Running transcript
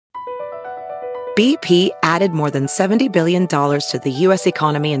BP added more than $70 billion to the U.S.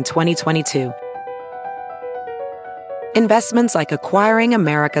 economy in 2022. Investments like acquiring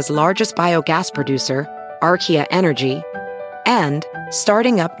America's largest biogas producer, Archaea Energy, and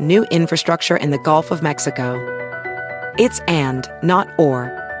starting up new infrastructure in the Gulf of Mexico. It's and, not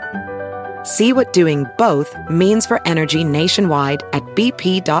or. See what doing both means for energy nationwide at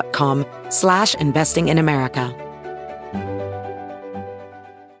bp.com/investing in America.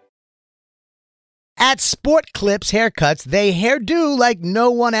 At Sport Clips Haircuts, they hairdo like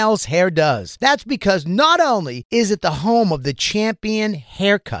no one else hair does. That's because not only is it the home of the champion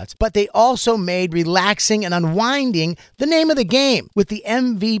haircuts, but they also made relaxing and unwinding the name of the game. With the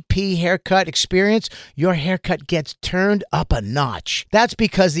MVP haircut experience, your haircut gets turned up a notch. That's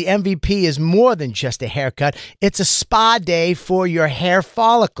because the MVP is more than just a haircut. It's a spa day for your hair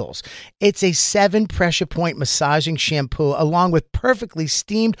follicles. It's a 7 pressure point massaging shampoo along with perfectly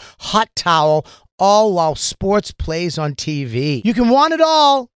steamed hot towel, all while sports plays on TV. You can want it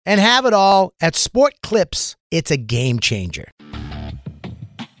all and have it all at Sport Clips. It's a game changer.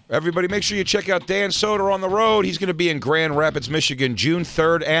 Everybody, make sure you check out Dan Soder on the road. He's going to be in Grand Rapids, Michigan, June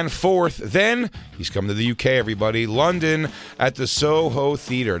 3rd and 4th. Then he's coming to the UK, everybody. London at the Soho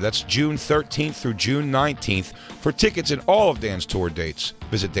Theatre. That's June 13th through June 19th. For tickets and all of Dan's tour dates,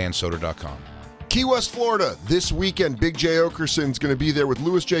 visit dansoder.com. Key West, Florida. This weekend, Big J. Okerson's going to be there with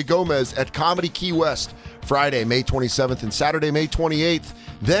Louis J. Gomez at Comedy Key West, Friday, May 27th and Saturday, May 28th.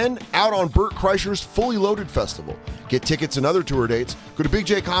 Then out on Burt Kreischer's Fully Loaded Festival. Get tickets and other tour dates. Go to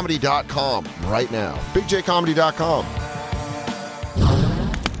bigjcomedy.com right now. bigjcomedy.com.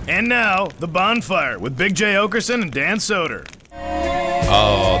 And now, The Bonfire with Big J. Okerson and Dan Soder.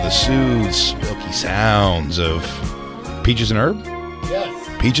 Oh, the soothe, silky sounds of Peaches and Herb? Yes.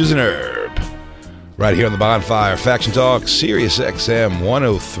 Peaches and Herb. Right here on The Bonfire, Faction Talk, Sirius XM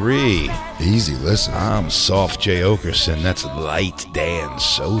 103. Easy listen. I'm Soft J. Okerson. That's Light Dan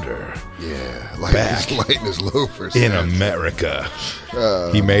Soder. Yeah, Back light in his loafers. in America.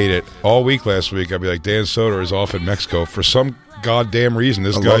 He made it. All week last week, I'd be like, Dan Soder is off in Mexico. For some goddamn reason,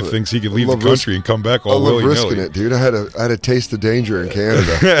 this guy thinks he can leave the country and come back all willy-nilly. I love risking it, dude. I had a taste of danger in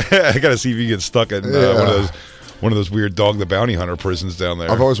Canada. I got to see if he gets stuck in one of those weird Dog the Bounty Hunter prisons down there.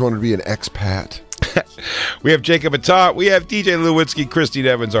 I've always wanted to be an expat. We have Jacob Atat. We have DJ Lewinsky, Christine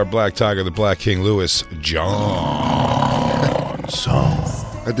Evans, our Black Tiger, the Black King, Lewis Johnson.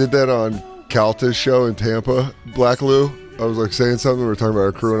 I did that on Calta's show in Tampa, Black Lou. I was like saying something, we were talking about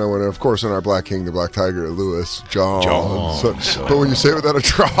our crew, and I went, of course, on our Black King, the Black Tiger, Lewis Johnson. But when you say it without a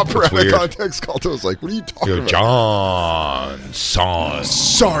drop or out of context, Calta was like, what are you talking about? Johnson.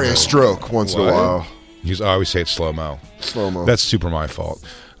 Sorry, I stroke once in a while. I always say it's slow-mo. Slow-mo. That's super my fault.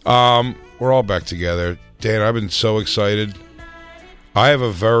 We're all back together. Dan, I've been so excited. I have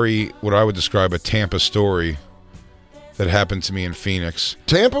what I would describe a Tampa story that happened to me in Phoenix.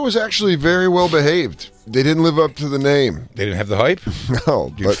 Tampa was actually very well behaved. They didn't live up to the name. They didn't have the hype?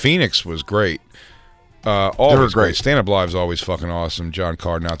 No. Dude, Phoenix was great. Always great. Stand Up Live's always fucking awesome. John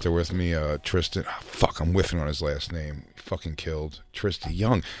Carden out there with me. Tristan. Oh, fuck, I'm whiffing on his last name. Fucking killed. Tristan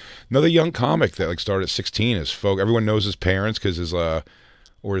Young. Another young comic that started at 16 as folk. Everyone knows his parents because his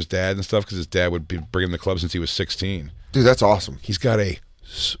dad and stuff, because his dad would bring him to the club since he was 16. Dude, that's awesome. He's like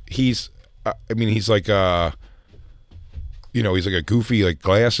he's like a goofy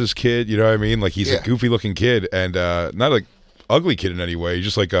glasses kid, you know what I mean? Like he's a goofy looking kid and not like ugly kid in any way. He's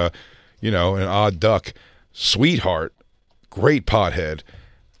just like an odd duck. Sweetheart. Great pothead.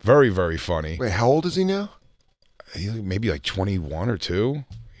 Very, very funny. Wait, how old is he now? Maybe like 21 or 2.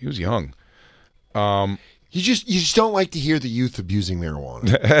 He was young. You just don't like to hear the youth abusing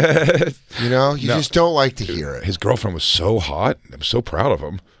marijuana. You just don't like to hear it. His girlfriend was so hot. I'm so proud of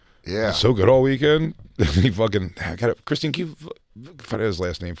him. Yeah. So good all weekend. He fucking Christine, can you find out his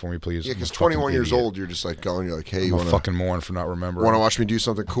last name for me, please? Yeah, because 21 years old, you're just you're like, hey, you want to fucking mourn for not remembering. Want to watch me do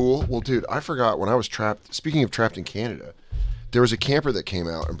something cool? Well, dude, I forgot when I was trapped. Speaking of trapped in Canada, there was a camper that came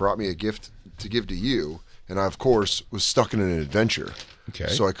out and brought me a gift to give to you, and I, of course, was stuck in an adventure. Okay.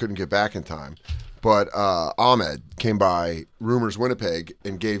 So I couldn't get back in time. But Ahmed came by Rumors Winnipeg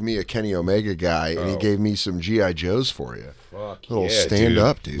and gave me a Kenny Omega guy, and he gave me some G.I. Joes for you. Fuck little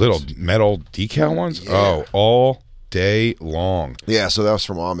stand-up, dude. Little metal decal ones? Yeah. Oh, all day long. Yeah, so that was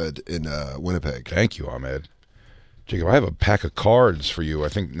from Ahmed in Winnipeg. Thank you, Ahmed. Jacob, I have a pack of cards for you. I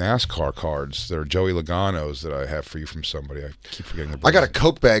think NASCAR cards. They're Joey Logano's that I have for you from somebody. I keep forgetting the brand. I got a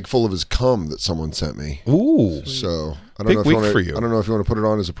Coke bag full of his cum that someone sent me. Ooh. So I don't Big know if week you wanna, for you. I don't know if you want to put it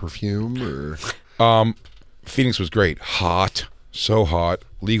on as a perfume or... Phoenix was great. Hot. So hot.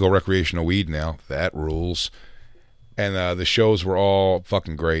 Legal recreational weed now. That rules. And the shows were all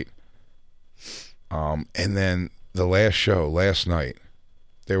fucking great. And then the last show, last night,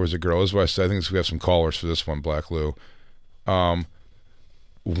 there was a girl. This is what I said. I think we have some callers for this one, Black Lou.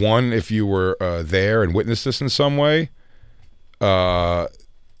 One, if you were there and witnessed this in some way,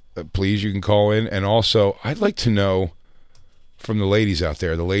 please, you can call in. And also, I'd like to know from the ladies out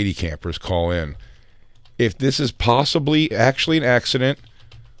there, the lady campers, call in, if this is possibly actually an accident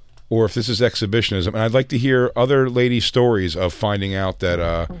or if this is exhibitionism. And I'd like to hear other ladies' stories of finding out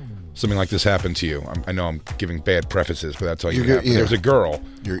that something like this happened to you. I know I'm giving bad prefaces, but that's all you have. There's a girl.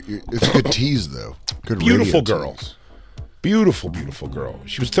 It's a good tease, though. Good beautiful girl. Tease. Beautiful, beautiful girl.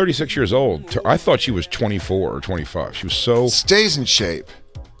 She was 36 years old. I thought she was 24 or 25. She was so... Stays in shape.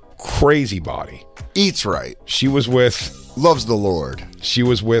 Crazy body. Eats right. She was with... Loves the Lord. She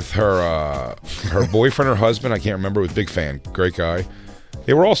was with her boyfriend or husband. I can't remember. Was a big fan. Great guy.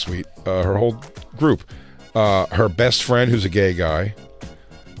 They were all sweet. Her whole group. Her best friend, who's a gay guy.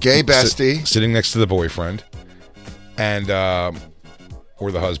 Gay bestie. Sitting next to the boyfriend. And...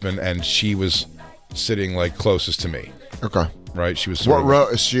 or the husband. And she was sitting, like, closest to me. Okay. Right? She was... What row?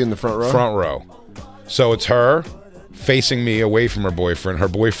 Is she in the front row? Front row. So it's her facing me away from her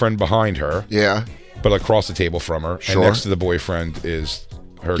boyfriend behind her. Yeah. But across the table from her. Sure. And next to the boyfriend is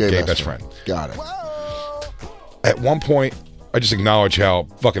her gay best friend. Got it. At one point, I just acknowledge how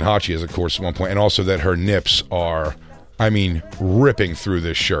fucking hot she is, of course, at one point. And also that her nips are, I mean, ripping through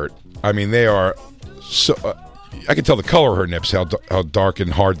this shirt. I mean, they are so... I could tell the color of her nips, how dark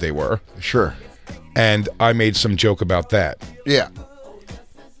and hard they were. Sure. And I made some joke about that. Yeah.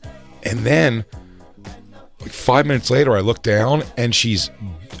 And then, like 5 minutes later, I look down and she's,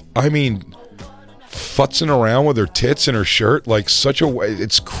 I mean, futzing around with her tits in her shirt like such a way.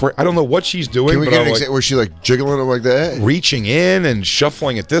 It's I don't know what she's doing. Can we get an example? Was she like jiggling it like that? Reaching in and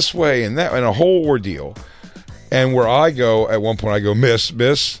shuffling it this way and that, and a whole ordeal. And where I go, at one point, I go, Miss,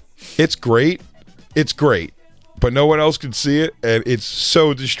 it's great. It's great. But no one else can see it, and it's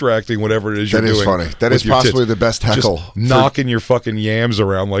so distracting, whatever it is you're doing. That is funny. That is possibly the best heckle. Just knocking your fucking yams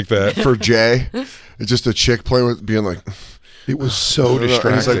around like that. For Jay, it's just a chick playing with, being like... It was so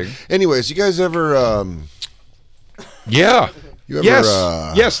distracting. Like, anyways, you guys ever... Yeah. You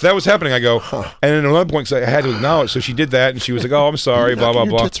ever, yes, that was happening. I go, and then at another point, cause I had to acknowledge, so she did that, and she was like, oh, I'm sorry, blah, blah,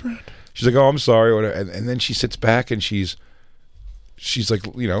 blah. She's like, oh, I'm sorry, whatever. And then she sits back, and she's like,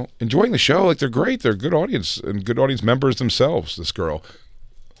 you know, enjoying the show. Like, they're great. They're good audience and good audience members themselves, this girl.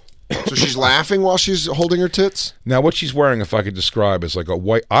 So she's laughing while she's holding her tits? Now, what she's wearing, if I could describe, is like a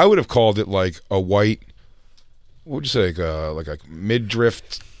white, I would have called it like a white, what would you say, like a midriff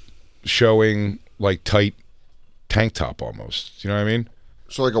showing, like tight tank top almost. You know what I mean?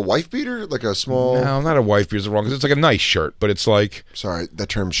 So like a wife beater? Like a small... No, not a wife beater. It's wrong because it's like a nice shirt, but it's like... Sorry, that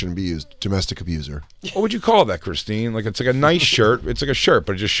term shouldn't be used. Domestic abuser. What would you call that, Christine? Like, it's like a nice shirt. It's like a shirt,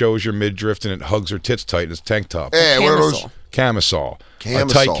 but it just shows your midriff and it hugs her tits tight and it's tank top. Hey, what are those? Camisole. A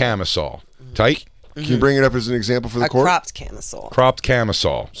tight camisole. Tight? Can you bring it up as an example for the court? Cropped camisole. Cropped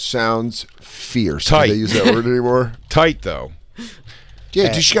camisole. Sounds fierce. Tight. Do they use that word anymore? Tight, though.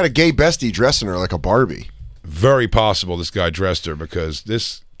 Yeah, dude, she got a gay bestie dressing her like a Barbie. Very possible this guy dressed her because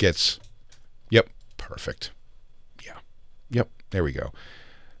this gets... Yep, perfect. Yeah. Yep, there we go.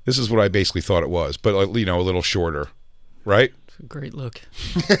 This is what I basically thought it was, but, you know, a little shorter. Right? Great look.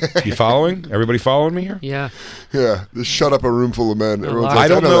 You following? Everybody following me here? Yeah. Yeah. Just shut up a room full of men. Everyone's like, I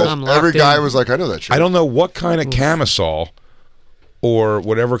don't know. Every guy was like, I know that shirt. I don't know what kind of camisole or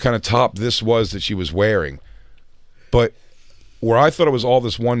whatever kind of top this was that she was wearing. But where I thought it was all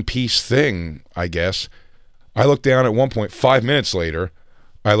this one piece thing, I guess, I looked down at one point, 5 minutes later,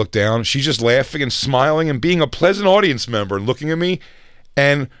 I looked down, she's just laughing and smiling and being a pleasant audience member and looking at me,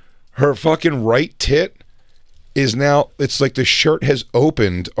 and her fucking right tit is now, it's like the shirt has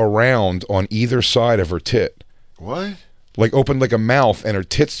opened around on either side of her tit. What? Like opened like a mouth and her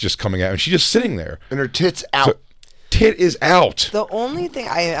tit's just coming out and she's just sitting there. And her tit's out. So, tit is out. The only thing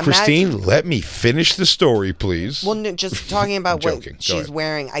I imagine... Christine, let me finish the story, please. Well, no, just talking about what she's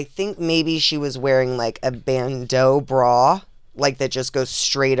wearing, I think maybe she was wearing like a bandeau bra, like that just goes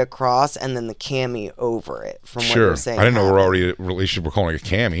straight across, and then the cami over it, from what you're saying. I didn't know we're already in a relationship. We're calling it a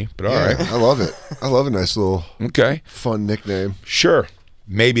cami, but all right. I love it. I love a nice little fun nickname. Sure.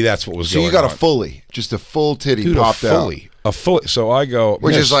 Maybe that's what was going on. So you got a fully, just a full titty popped out. A fully. So I go,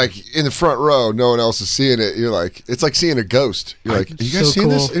 which is like in the front row, no one else is seeing it. You're like, it's like seeing a ghost. You're like, are you guys seeing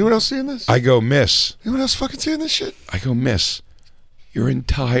this? Anyone else seeing this? I go, miss. Anyone else fucking seeing this shit? I go, miss. Your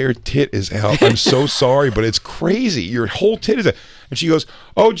entire tit is out. I'm so sorry, but it's crazy. Your whole tit is out. And she goes,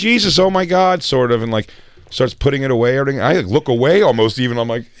 oh, Jesus, oh my God, sort of, and like starts putting it away. Everything. I look away almost even. I'm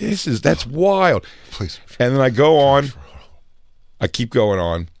like, that's wild. Please. And then I go on. I keep going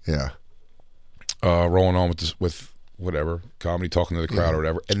on. Yeah. rolling on with this, with whatever comedy, talking to the crowd or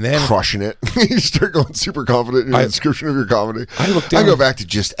whatever, and then crushing it. You start going super confident in the description of your comedy. I go back to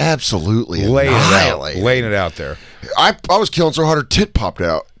just absolutely laying it out there. I was killing so hard her tit popped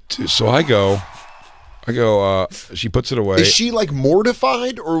out. So I go. She puts it away. Is she like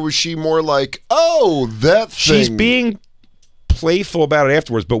mortified, or was she more like, oh, that thing? She's being playful about it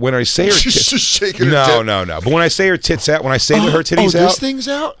afterwards, but when I say her she's just shaking her tit. No. But when I say her tits out, when I say her titties out, this thing's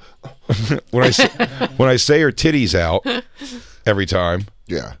out. when I say her titties out every time,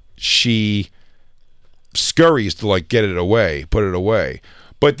 she scurries to like get it away, put it away.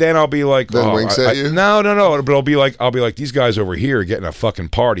 But then I'll be like, then winks at you? No. But I'll be like, these guys over here are getting a fucking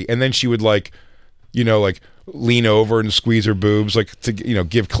party, and then she would like, like lean over and squeeze her boobs, like to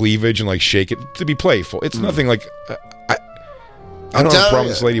give cleavage and like shake it to be playful. It's nothing like. I don't have a problem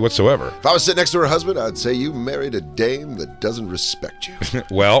with this lady whatsoever. If I was sitting next to her husband, I'd say you married a dame that doesn't respect you.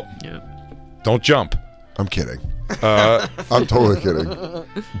 Well, don't jump. I'm kidding. I'm totally kidding.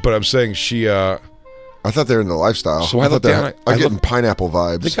 But I'm saying she. I thought they were in the lifestyle. So I look down. I'm getting pineapple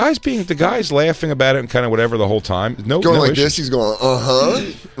vibes. The guy's laughing about it and kind of whatever the whole time. Going like this. He's going,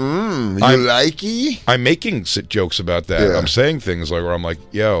 you likey? I'm making jokes about that. Yeah. I'm saying things like where I'm like,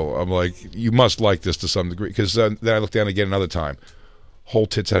 you must like this to some degree, because then I look down again another time. Whole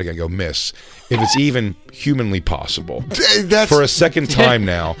tits out again. I go, miss. If it's even humanly possible, for a second time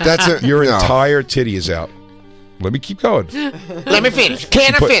now, your entire titty is out. Let me keep going. Let me finish.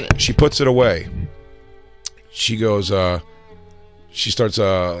 Can I finish? She puts it away. She goes, she starts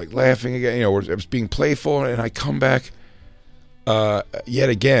like laughing again, I was being playful, and I come back yet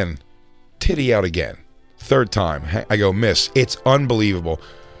again, titty out again, third time. I go, miss, it's unbelievable.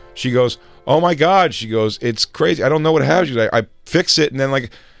 She goes, oh my God. She goes, it's crazy. I don't know what happens. She's like, I fix it, and then like,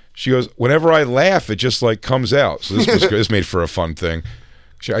 she goes, whenever I laugh, it just like comes out. So this made for a fun thing.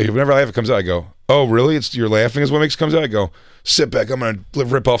 Whenever I laugh, it comes out. I go, oh really? It's you're laughing is what makes it comes out. I go, sit back. I'm gonna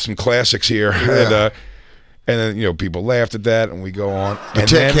rip off some classics here, and then people laughed at that, and we go on. The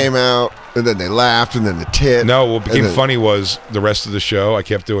tit came out, and then they laughed, and then the tit. No, what became funny was the rest of the show. I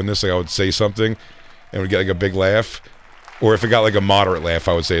kept doing this. Like I would say something, and we'd get like a big laugh, or if it got like a moderate laugh,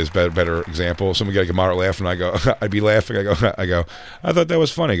 I would say is better example. Someone get like a moderate laugh, and I go, I'd be laughing. I go, I thought that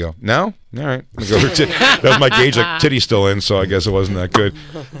was funny. I go, no, all right. I go, that was my gauge. Like titty's still in, so I guess it wasn't that good.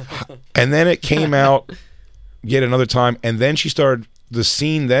 And then it came out yet another time, and then she started. The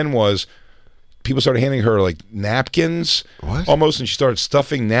scene then was. People started handing her like napkins almost, and she started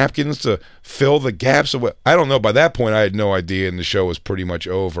stuffing napkins to fill the gaps of what I don't know. By that point, I had no idea, and the show was pretty much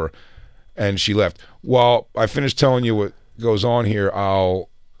over, and she left. While I finished telling you what goes on here, I'll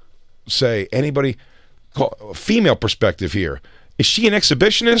say female perspective here. Is she an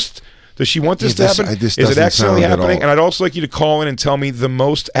exhibitionist? Does she want this to happen? Is it accidentally happening? And I'd also like you to call in and tell me the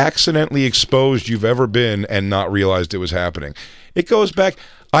most accidentally exposed you've ever been and not realized it was happening. It goes back.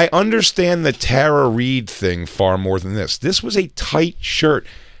 I understand the Tara Reid thing far more than this. This was a tight shirt.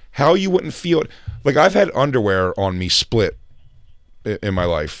 How you wouldn't feel it. Like I've had underwear on me split in my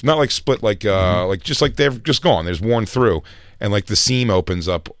life. Not like split like just like they've just gone. There's worn through. And like the seam opens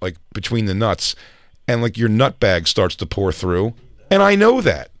up like between the nuts. And like your nut bag starts to pour through. And I know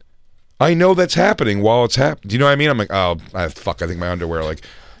that. I know that's happening while it's happening. Do you know what I mean? I'm like, I think my underwear like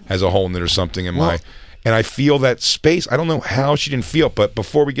has a hole in it or something in my... And I feel that space. I don't know how she didn't feel it, but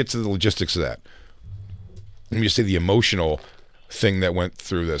before we get to the logistics of that, let me just say the emotional thing that went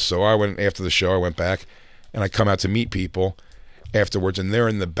through this. So I went after the show, I went back, and I come out to meet people afterwards, and they're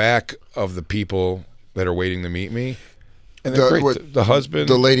in the back of the people that are waiting to meet me. And the husband.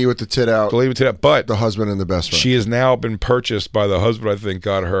 The lady with the tit out. The lady with the tit out. But the husband and the best friend. She has now been purchased by the husband. I think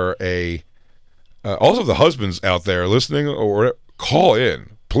got her a... also, the husbands out there listening, or call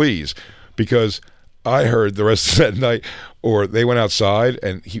in, please, because... I heard the rest of that night, or they went outside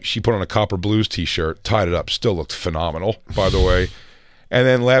and she put on a Copper Blues t-shirt, tied it up, still looked phenomenal, by the way, and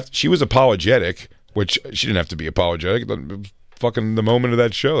then left. She was apologetic, which she didn't have to be apologetic. Fucking the moment of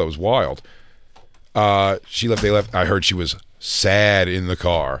that show, that was wild. She left. They left. I heard she was sad in the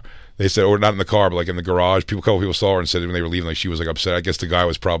car. They said, or not in the car, but like in the garage. A couple people saw her and said when they were leaving, like she was like upset. I guess the guy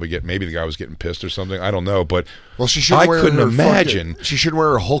was probably getting pissed or something. I don't know, but she should she should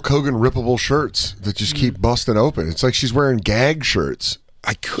wear her Hulk Hogan rippable shirts that just keep busting open. It's like she's wearing gag shirts.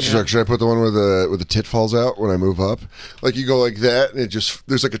 She's like, should I put the one where the tit falls out when I move up? Like you go like that, and it just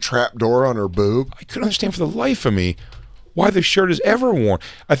there's like a trap door on her boob. I couldn't understand for the life of me why the shirt is ever worn.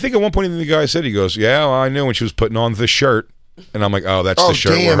 I think at one point the guy said, he goes, "Yeah, well, I knew when she was putting on the shirt." And I'm like, oh, that's the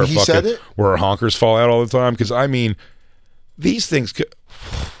shirt where her honkers fall out all the time. Because I mean, these things,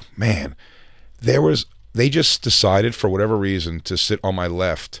 man, they just decided for whatever reason to sit on my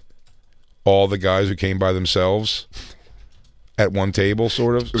left all the guys who came by themselves at one table,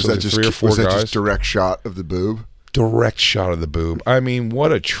 sort of. Was so that just 3 or 4 was that guys? just direct shot of the boob? Direct shot of the boob. I mean,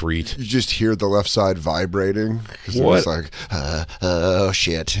 what a treat. You just hear the left side vibrating. Because it What? was like, oh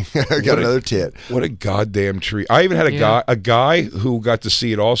shit, I got another tit. What a goddamn treat. I even had a guy who got to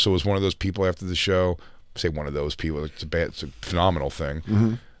see it also was one of those people after the show. Say one of those people. It's a phenomenal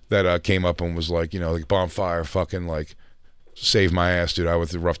thing. That came up and was like, like bonfire, fucking like, save my ass, dude. I went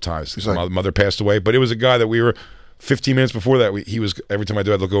through rough times. My mother passed away, but it was a guy that we were 15 minutes before that. He was every time I'd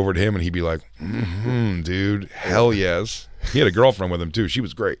look over at him and he'd be like, dude, hell yes. He had a girlfriend with him too. She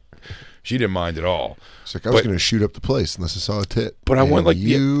was great. She didn't mind at all. It's like I was going to shoot up the place unless I saw a tit. But I want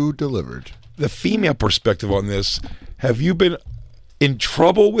you delivered. The female perspective on this. Have you been in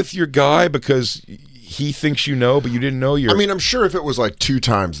trouble with your guy because he thinks but you didn't know you're... I mean, I'm sure if it was like 2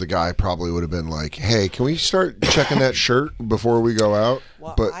 times, the guy probably would have been like, hey, can we start checking that shirt before we go out?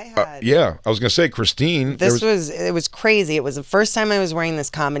 Well, but I had... I was going to say, Christine... It was crazy. It was the first time I was wearing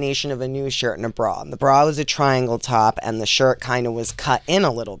this combination of a new shirt and a bra. And the bra was a triangle top, and the shirt kind of was cut in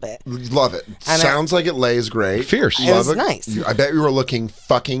a little bit. Love it. Sounds like it lays great. Fierce. It was nice. I bet you were looking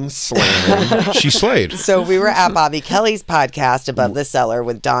fucking slamming. She slayed. So we were at Bobby Kelly's podcast, Above the Cellar,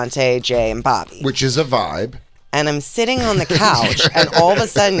 with Dante, Jay, and Bobby. Which is a vibe. And I'm sitting on the couch, and all of a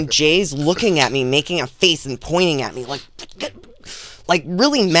sudden, Jay's looking at me, making a face and pointing at me, like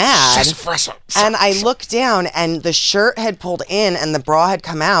really mad. And I look down, and the shirt had pulled in, and the bra had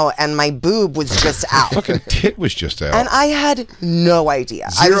come out, and my boob was just out. Fucking tit was just out. And I had no idea.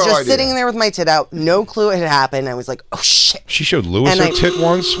 I was just sitting there with my tit out, no clue it had happened. I was like, oh shit. She showed Lewis her tit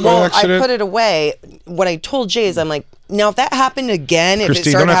once by accident? I put it away. What I told Jay is, I'm like, now if that happened again, Christine, if it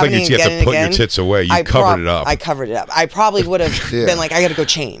started happening again and again. You have to put your tits away. You covered it up. I covered it up. I probably would have been like, I got to go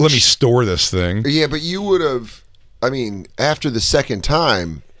change. Let me store this thing. Yeah, but you would have, I mean, after the second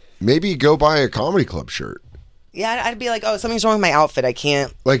time, maybe go buy a comedy club shirt. Yeah, I'd be like, oh, something's wrong with my outfit. I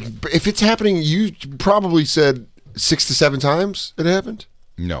can't. Like, if it's happening, you probably said 6 to 7 times it happened?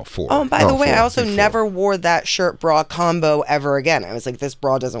 No, 4. Oh, and by the way, 4. I also never wore that shirt bra combo ever again. I was like, this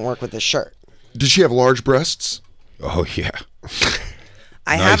bra doesn't work with this shirt. Did she have large breasts? Oh, yeah.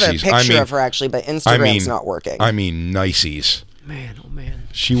 I have a picture of her, actually, but Instagram's not working. I mean, niceys. Man, oh man.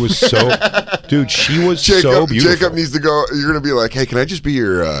 She was so... Dude, she was so beautiful. Jacob needs to go... You're going to be like, hey, can I just be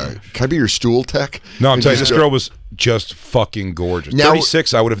your... can I be your stool tech? No, I'm telling you, this girl was just fucking gorgeous. Now,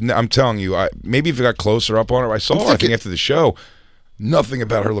 36, I would have... I'm telling you, maybe if I got closer up on her, I saw her, I think, after the show. Nothing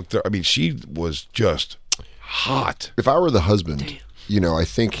about her looked... I mean, she was just hot. If I were the husband, I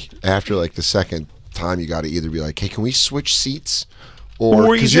think after like the second time, you got to either be like, hey, can we switch seats?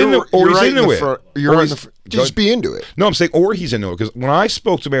 Or he's into it. Just be into it. No, I'm saying, or he's into it. Because when I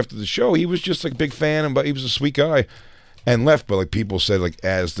spoke to him after the show, he was just like a big fan, but he was a sweet guy, and left. But like people said, like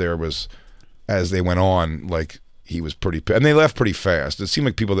as they went on, like he was pretty, and they left pretty fast. It seemed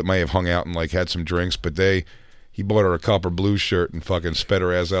like people that may have hung out and like had some drinks, but he bought her a copper blue shirt and fucking sped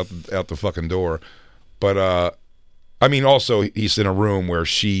her ass out the fucking door. But I mean, also he's in a room where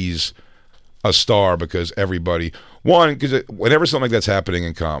she's a star because everybody. One, because whenever something like that's happening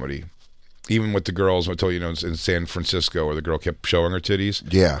in comedy, even with the girls, I told you, in San Francisco, where the girl kept showing her titties.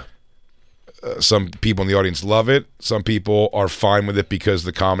 Yeah. Some people in the audience love it. Some people are fine with it because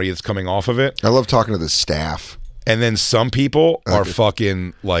the comedy is coming off of it. I love talking to the staff. And then some people are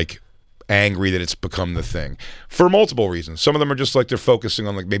fucking like angry that it's become the thing for multiple reasons. Some of them are just like they're focusing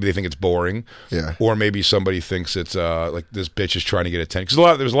on like maybe they think it's boring, or maybe somebody thinks it's like this bitch is trying to get attention.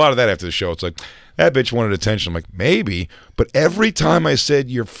 Because there's a lot of that after the show. It's like that bitch wanted attention. I'm like maybe, but every time I said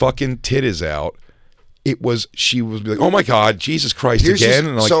your fucking tit is out, she was like, oh my God, Jesus Christ again.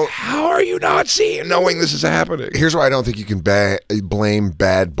 And I'm like, how are you not seeing, knowing this is happening? Here's why I don't think you can blame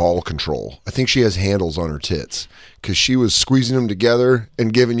bad ball control. I think she has handles on her tits. Because she was squeezing them together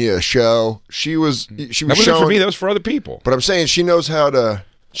and giving you a show. She was that showing. wasn't for me. That was for other people. But I'm saying she knew how to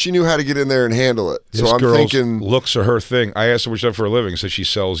get in there and handle it. This so I'm thinking looks are her thing. I asked her what she does for a living. Said she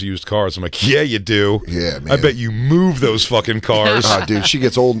sells used cars. I'm like, yeah, you do. Yeah, man. I bet you move those fucking cars. Oh, dude, she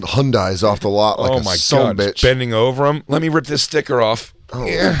gets old Hyundais off the lot like a son bitch. Bending over them. Let me rip this sticker off. Oh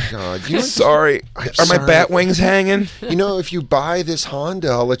my God! Sorry. Are my bat wings hanging? If you buy this Honda,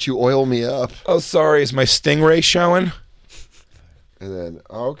 I'll let you oil me up. Oh, sorry. Is my Stingray showing? And then,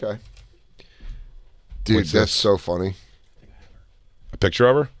 okay. Dude, that's so funny. A picture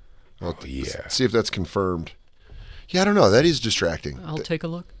of her? Oh, yeah. See if that's confirmed. Yeah, I don't know. That is distracting. I'll take a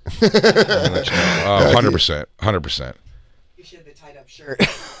look. 100%. 100%. You should have the tied up shirt.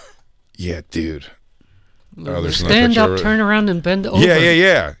 Yeah, dude. Stand up, turn around, and bend over.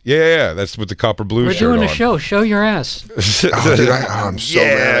 Yeah. That's with the copper blue We're shirt on. doing a show. Show your ass. Dude, I'm so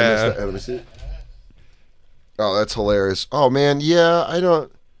mad I missed that. Let me see. Oh, that's hilarious. Oh, man, yeah, I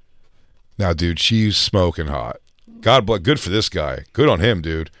don't... Now, dude, she's smoking hot. God bless. Good for this guy. Good on him,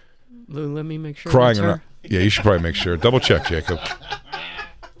 dude. Lou, let me make sure. Crying or not. Yeah, you should probably make sure. Double check, Jacob.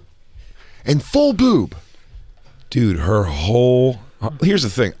 And full boob. Dude, her whole... Here's the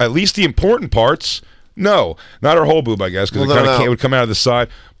thing. At least the important parts... No, not her whole boob, I guess, because it would come out of the side.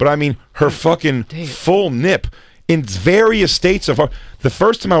 But I mean, her fucking full nip in various states of her. The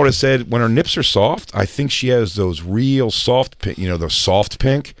first time I would have said when her nips are soft, I think she has those real soft pink, the soft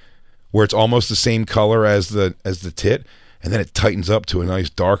pink, where it's almost the same color as the tit, and then it tightens up to a nice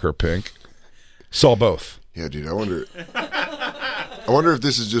darker pink. Saw both. Yeah, dude. I wonder if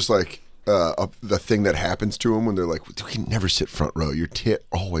this is just like the thing that happens to them when they're like, "We can never sit front row. Your tit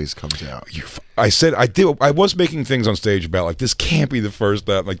always comes out." I said I was making things on stage about like this can't be the first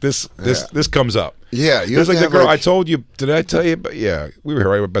that like this comes up. Yeah, you. It's like the girl I told you. Did I tell you? But yeah, we were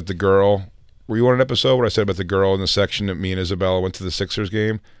right about the girl. Were you on an episode where I said about the girl in the section that me and Isabella went to the Sixers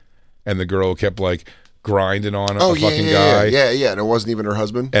game, and the girl kept like grinding on a fucking guy. Yeah, and it wasn't even her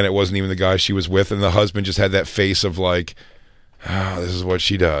husband, and it wasn't even the guy she was with, and the husband just had that face of like, this is what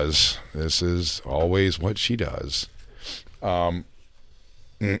she does. This is always what she does.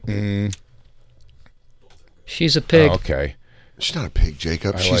 She's a pig. Oh, okay. She's not a pig,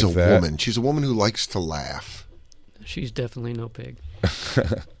 Jacob. She's like a woman. She's a woman who likes to laugh. She's definitely no pig.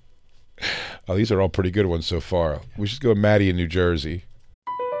 Oh, these are all pretty good ones so far. We should go with Maddie in New Jersey.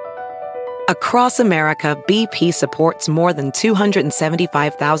 Across America, BP supports more than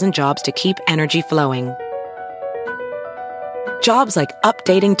 275,000 jobs to keep energy flowing. Jobs like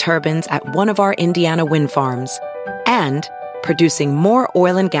updating turbines at one of our Indiana wind farms and producing more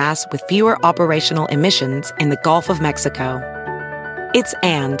oil and gas with fewer operational emissions in the Gulf of Mexico. It's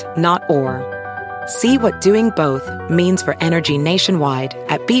and, not or. See what doing both means for energy nationwide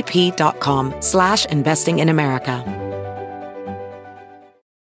at bp.com/investing in America.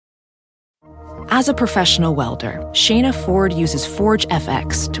 As a professional welder, Shayna Ford uses Forge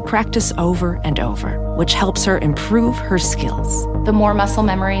FX to practice over and over, which helps her improve her skills. The more muscle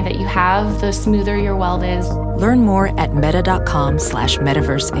memory that you have, the smoother your weld is. Learn more at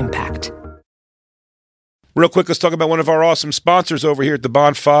meta.com/metaverse impact. Real quick, let's talk about one of our awesome sponsors over here at the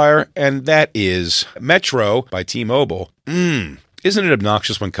Bonfire, and that is Metro by T-Mobile. Isn't it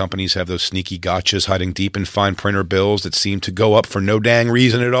obnoxious when companies have those sneaky gotchas hiding deep in fine printer bills that seem to go up for no dang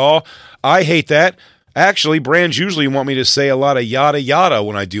reason at all? I hate that. Actually, brands usually want me to say a lot of yada yada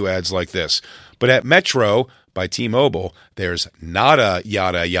when I do ads like this. But at Metro by T-Mobile, there's nada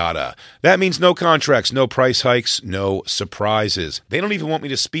yada yada. That means no contracts, no price hikes, no surprises. They don't even want me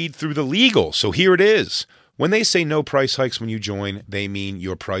to speed through the legal, so here it is. When they say no price hikes when you join, they mean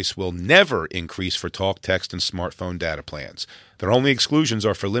your price will never increase for talk, text, and smartphone data plans. Their only exclusions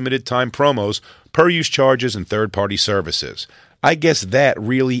are for limited time promos, per-use charges, and third-party services. I guess that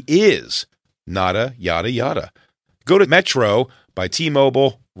really is nada yada yada. Go to Metro by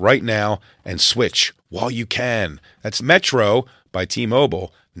T-Mobile right now and switch while you can. That's Metro by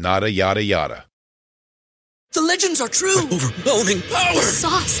T-Mobile, nada yada yada. The legends are true. Overwhelming power. The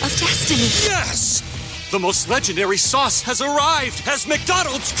sauce of destiny. Yes! The most legendary sauce has arrived as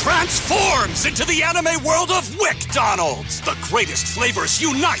McDonald's transforms into the anime world of WickDonald's. The greatest flavors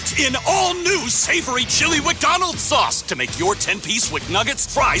unite in all new savory chili McDonald's sauce to make your 10-piece Wick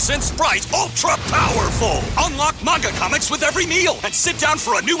Nuggets, fries, and Sprite ultra-powerful. Unlock manga comics with every meal and sit down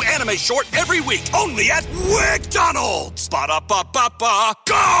for a new anime short every week only at WickDonald's. Ba-da-ba-ba-ba,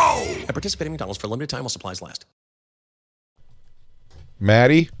 go! At participating McDonald's for a limited time while supplies last.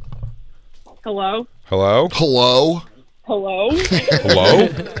 Maddie? Hello? Hello? Hello? Hello? Hello?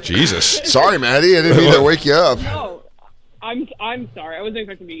 Jesus. Sorry, Maddie. I didn't mean to wake you up. No, I'm sorry. I wasn't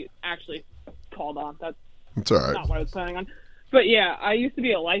expecting to be actually called on. That's all right. Not what I was planning on. But yeah, I used to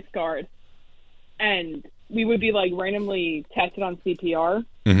be a lifeguard, and we would be like randomly tested on CPR,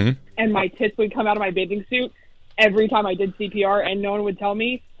 and my tits would come out of my bathing suit every time I did CPR, and no one would tell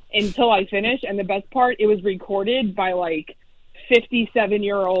me until I finished. And the best part, it was recorded by like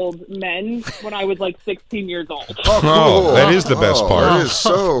 57-year-old men when I was like 16 years old. Oh, cool. That is the best part. That is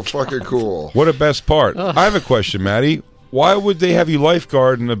so fucking cool. What a best part. I have a question, Maddie. Why would they have you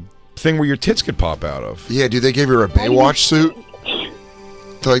lifeguard in a thing where your tits could pop out of? Yeah, dude, they gave you a Baywatch suit?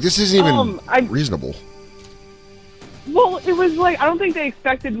 They're like, this isn't even reasonable. Well, it was like, I don't think they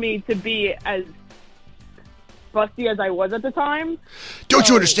expected me to be as busty as I was at the time. Don't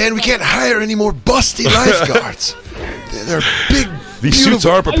you understand? We can't hire any more busty lifeguards. They're big These suits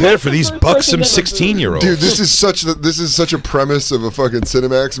aren't prepared for these buxom 16-year-olds. Dude, this is such a premise of a fucking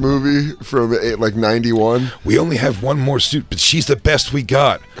Cinemax movie from like 91. We only have one more suit, but she's the best we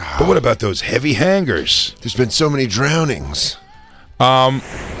got. But what about those heavy hangers? There's been so many drownings.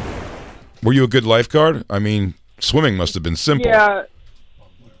 Were you a good lifeguard? I mean, swimming must have been simple. Yeah.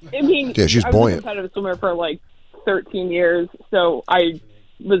 I mean, yeah, she's I was buoyant. a competitive swimmer for like 13 years, so I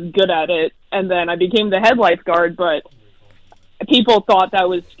was good at it. And then I became the head lifeguard, but people thought that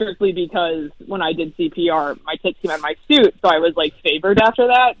was strictly because when I did CPR, my tits came out of my suit, so I was like favored after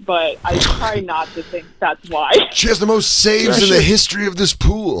that. But I try not to think that's why. She has the most saves in the history of this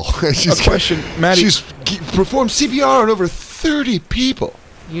pool. Maddie. She's performed CPR on over 30 people.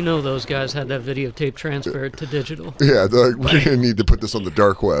 You know those guys had that videotape transferred to digital. Yeah, we're going to need to put this on the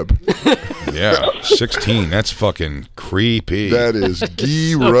dark web. Yeah, 16. That's fucking creepy. That is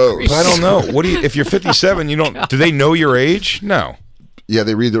gross. But I don't know. What do you? If you're 57, you don't. Do they know your age? No. Yeah,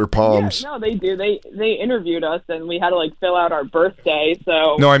 they read their palms. Yeah, no, they do. They interviewed us, and we had to like fill out our birthday.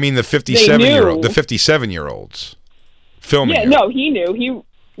 So no, I mean the 57-year-old. The 57-year-olds filming. Yeah, you. no, he knew. He knew.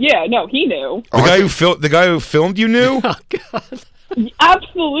 The guy who filmed you knew. Oh God.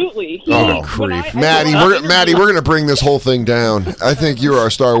 Absolutely. Creep. Maddie, we're going to bring this whole thing down. I think you're our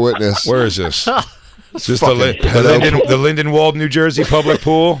star witness. Where is this? Is this the Lindenwold, New Jersey public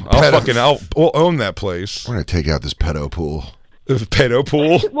pool? We'll own that place. We're going to take out this pedo pool. The pedo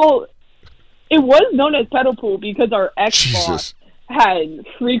pool? Well, it was known as pedo pool because our ex-boss had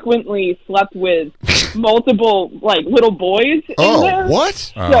frequently slept with multiple like little boys in there. What?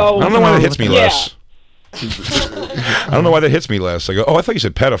 So, I don't know why that hits me less. I don't know why that hits me less. I go, I thought you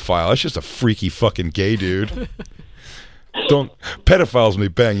said pedophile. That's just a freaky fucking gay dude. Pedophiles may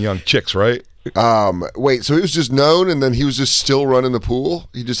bang young chicks, right? Wait, so it was just known, and then he was just still running the pool?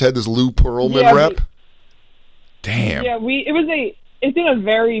 He just had this Lou Pearlman rep? Damn. Yeah, it's in a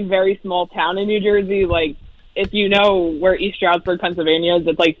very, very small town in New Jersey. Like, if you know where East Stroudsburg, Pennsylvania is,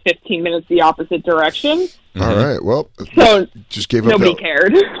 it's like 15 minutes the opposite direction. Mm-hmm. All right, well, so just gave up. Nobody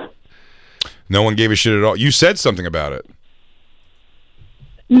cared. No one gave a shit at all. You said something about it.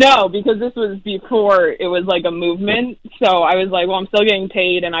 No, because this was before it was like a movement. So I was like, well, I'm still getting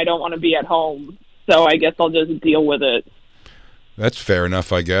paid and I don't want to be at home. So I guess I'll just deal with it. That's fair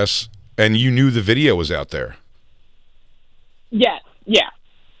enough, I guess. And you knew the video was out there. Yes. Yeah.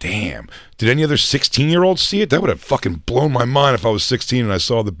 Damn. Did any other 16-year-olds see it? That would have fucking blown my mind if I was 16 and I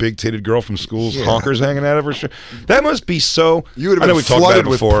saw the big-titted girl from school's honkers hanging out of her shirt. That must be so... You would have been flooded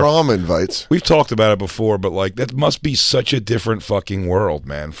with prom invites. We've talked about it before, but like that must be such a different fucking world,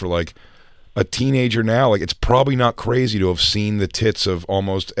 man. For like a teenager now, like it's probably not crazy to have seen the tits of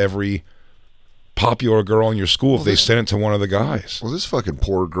almost every popular girl in your school if they sent it to one of the guys. Well, this fucking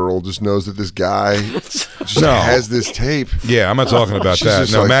poor girl just knows that this guy just has this tape. Yeah, I'm not talking about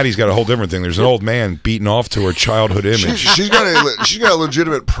that. No, like, Maddie's got a whole different thing. There's an old man beating off to her childhood image. She's got a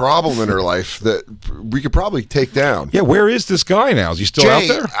legitimate problem in her life that we could probably take down. Yeah, where is this guy now? Is he still out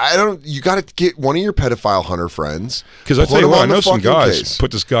there? You got to get one of your pedophile hunter friends. Because I tell you what, I know some guys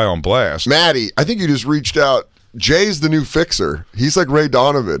put this guy on blast. Maddie, I think you just reached out. Jay's the new fixer. He's like Ray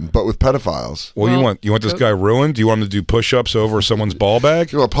Donovan, but with pedophiles. Well, you want this guy ruined? Do you want him to do push-ups over someone's ball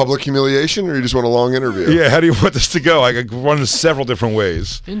bag? You want public humiliation, or you just want a long interview? Yeah, how do you want this to go? I could run this several different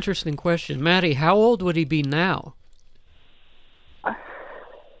ways. Interesting question. Maddie, how old would he be now?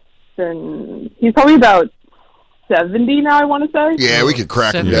 He's probably about 70 now, I want to say. Yeah, we could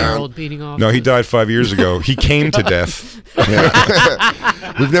crack him down. Beating off. No, he died 5 years ago. He came to death.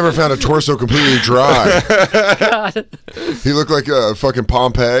 We've never found a torso completely dry. He looked like a fucking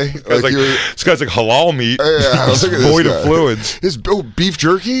Pompeii. This guy's like halal meat. Yeah, he's void of fluids. His beef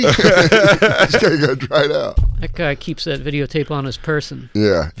jerky. This guy got dried out. That guy keeps that videotape on his person.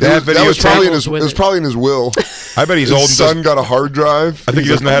 Yeah, that was probably in his. It was probably in his will. I bet he's his old. His son got a hard drive. I think he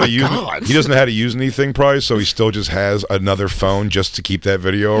doesn't know how to use. He doesn't know how to use anything, probably. So he still just has another phone just to keep that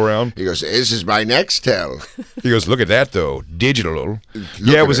video around. He goes, "This is my Nextel." He goes, "Look at that though, digital."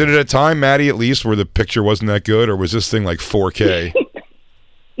 Yeah, was it at a time, Maddie, at least, where the picture wasn't that good, or was this thing like 4K?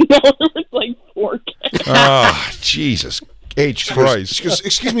 No, it was like 4K. Ah, Jesus H. Christ. She goes,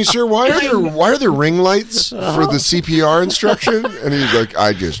 "Excuse me, sir, why are there ring lights for the CPR instruction?" And he's like,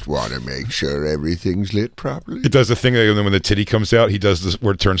 "I just want to make sure everything's lit properly." It does the thing like, when the titty comes out, he does this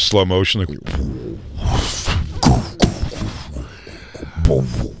where it turns slow motion. Like,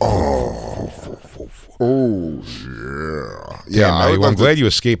 yeah. Maddie, I'm glad you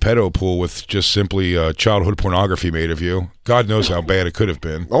escaped pedo pool with just simply childhood pornography made of you. God knows how bad it could have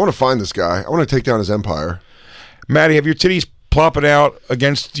been. I want to find this guy. I want to take down his empire. Maddie, have your titties plopping out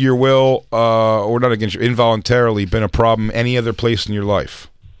against your will, or not against you, involuntarily, been a problem any other place in your life?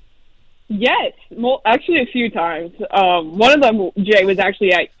 Yes, well, actually a few times. One of them, Jay, was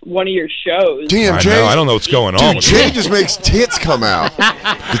actually at one of your shows. Damn, Jay! I don't know what's going on. Dude, Jay just makes tits come out.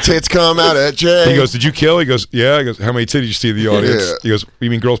 The tits come out at Jay. He goes, "Did you kill?" He goes, "Yeah." He goes, "How many titties did you see in the audience?" Yeah. He goes, "You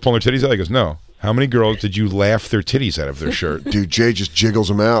mean girls pulling their titties out?" He goes, "No." How many girls did you laugh their titties out of their shirt? Dude, Jay just jiggles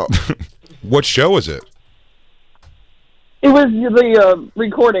them out. What show was it? It was the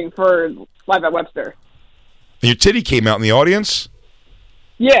recording for Live at Webster. And your titty came out in the audience?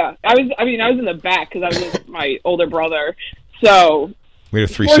 Yeah, I was in the back because I was with my older brother. So, We had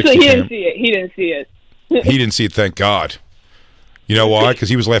a 360 fortunately, he cam. didn't see it. He didn't see it. He didn't see it, thank God. You know why? Because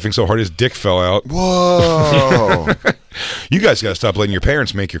he was laughing so hard his dick fell out. Whoa. You guys got to stop letting your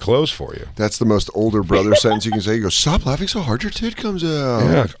parents make your clothes for you. That's the most older brother sentence you can say. You go, stop laughing so hard your tit comes out.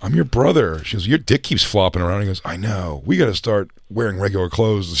 Yeah, I'm your brother. She goes, your dick keeps flopping around. He goes, I know. We got to start wearing regular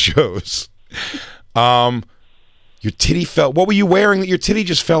clothes to shows. Your titty fell. What were you wearing that your titty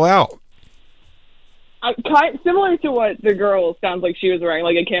just fell out? Similar to what the girl sounds like she was wearing,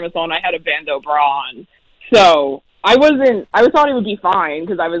 like a camisole, and I had a bandeau bra on. So I thought it would be fine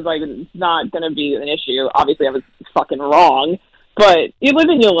because I was like, it's not going to be an issue. Obviously, I was fucking wrong, but you live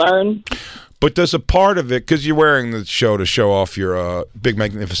and you learn. But does a part of it, because you're wearing the show to show off your big,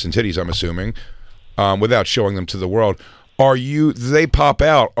 magnificent titties, I'm assuming, without showing them to the world, do they pop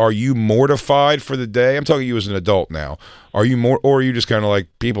out? Are you mortified for the day? I'm talking to you as an adult now. Are you or are you just kind of like,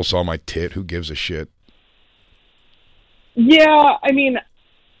 people saw my tit, who gives a shit? Yeah, I mean,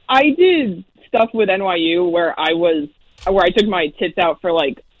 I did stuff with NYU where I took my tits out for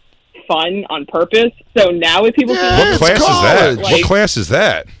like fun on purpose. So now if people what class is that? What class is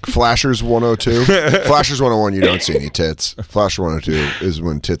that? Flashers 102. Flashers 101, you don't see any tits. Flasher 102 is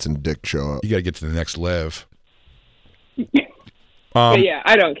when tits and dick show up. You got to get to the next level. But yeah,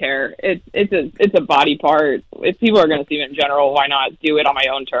 I don't care. It's a body part. If people are going to see it in general, why not do it on my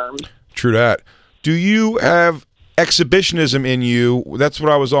own terms? True that. Do you have exhibitionism in you? That's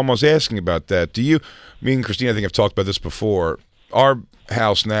what I was almost asking about that. Do you, me and Christine, I think I've talked about this before. Our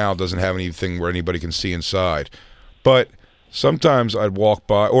house now doesn't have anything where anybody can see inside. But sometimes I'd walk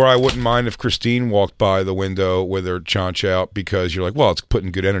by, or I wouldn't mind if Christine walked by the window with her chaunch out, because you're like, well, it's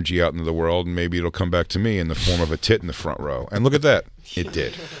putting good energy out into the world, and maybe it'll come back to me in the form of a tit in the front row. And look at that. It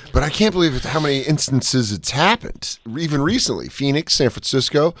did. But I can't believe how many instances it's happened. Even recently. Phoenix, San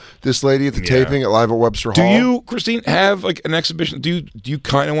Francisco, this lady at the taping at Live at Webster Hall. Do you, Christine, have like an exhibition? Do you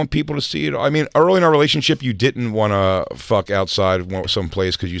kind of want people to see it? I mean, early in our relationship, you didn't want to fuck outside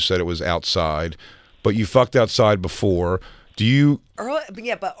someplace because you said it was outside, but you fucked outside before. Do you?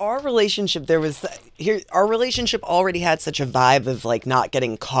 Yeah, but our relationship, our relationship already had such a vibe of like not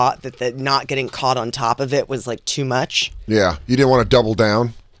getting caught, that not getting caught on top of it was like too much. Yeah, you didn't want to double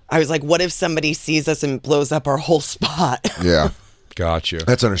down. I was like, what if somebody sees us and blows up our whole spot? Yeah. Gotcha.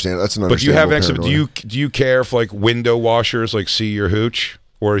 That's understandable. That's an But do you have understandable do you care if like window washers like see your hooch,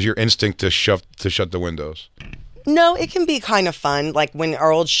 or is your instinct to shut the windows? No, it can be kind of fun. Like when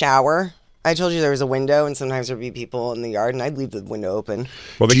our old shower, I told you there was a window, and sometimes there'd be people in the yard, and I'd leave the window open.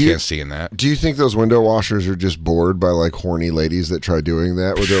 Well, they can't see in that. Do you think those window washers are just bored by like horny ladies that try doing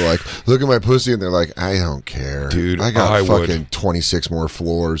that, where they're like, look at my pussy, and they're like, I don't care, dude. I got fucking would. 26 more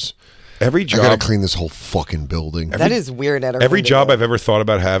floors. Every job, I gotta clean this whole fucking building. That is weird. Every job I've ever thought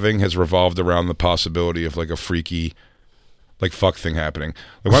about having has revolved around the possibility of like a freaky, like fuck thing happening.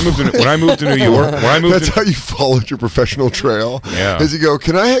 Like when I moved to New York, that's how you followed your professional trail. Yeah. As you go,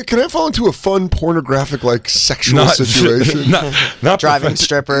 can I fall into a fun pornographic like sexual situation? Not driving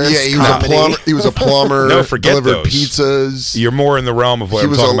strippers. Yeah, he was a plumber. No, forget delivered those. pizzas. You're more in the realm of what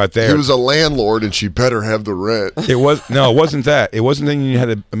I'm talking about there. He was a landlord, and she better have the rent. It wasn't that. It wasn't anything you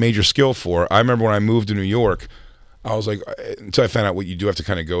had a major skill for. I remember when I moved to New York, I was like, until I found out what you do have to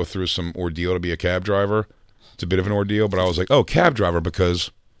kind of go through some ordeal to be a cab driver. It's a bit of an ordeal, but I was like, oh, cab driver,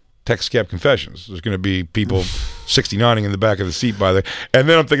 because Texas Cab Confessions. There's going to be people 69ing in the back of the seat by the... And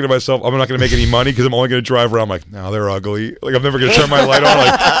then I'm thinking to myself, I'm not going to make any money because I'm only going to drive around. I'm like, no, they're ugly. Like, I'm never going to turn my light on.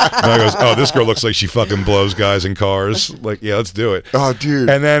 Like, and I goes, oh, this girl looks like she fucking blows guys in cars. Like, yeah, let's do it. Oh, dude.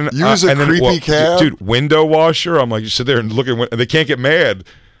 And then... Use a creepy cab? Dude, window washer. I'm like, you sit there and look at... And they can't get mad.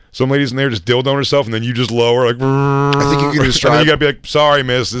 Some ladies in there just dildoing herself, and then you just lower, like... I think you can describe... And then you got to be like, sorry,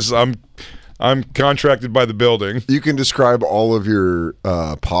 miss, I'm contracted by the building. You can describe all of your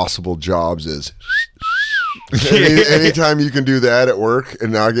possible jobs as anytime you can do that at work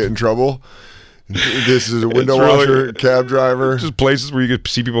and not get in trouble. This is a window washer, cab driver. Just places where you could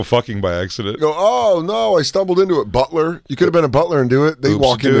see people fucking by accident. Go, oh no, I stumbled into it. Butler. You could have been a butler and do it. They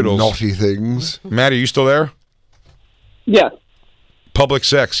walk into naughty things. Matt, are you still there? Yes. Public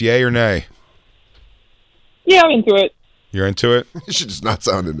sex, yay or nay? Yeah, I'm into it. You're into it? You should just not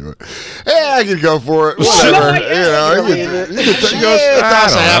sound into it. Hey, I could go for it. Whatever. She goes,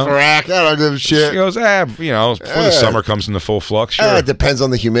 toss a half a rack. I don't give a shit. She goes, before the summer comes into full flux, sure. It depends on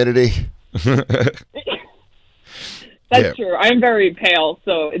the humidity. That's true. I'm very pale,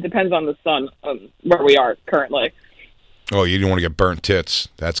 so it depends on the sun where we are currently. Oh, you don't want to get burnt tits.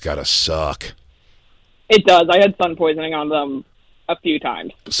 That's got to suck. It does. I had sun poisoning on them a few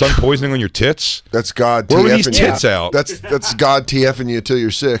times. Sun poisoning on your tits? That's God Where TFing were these tits out? That's God TFing you till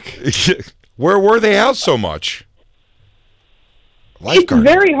you're sick. Where were they out so much? It's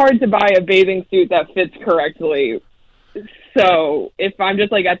very hard to buy a bathing suit that fits correctly. So if I'm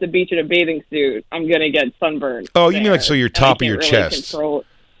just like at the beach in a bathing suit, I'm going to get sunburned. Oh, you mean like so your top of your really chest?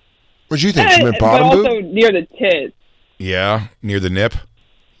 What'd you think? You meant bottom but also near the tits. Yeah, near the nip?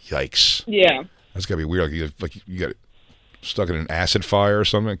 Yikes. Yeah. That's got to be weird. Like you got stuck in an acid fire or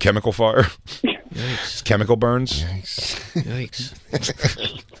something, chemical fire. Yikes. Chemical burns. Yikes.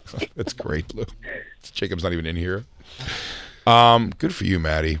 That's great, Lou. Jacob's not even in here. Good for you,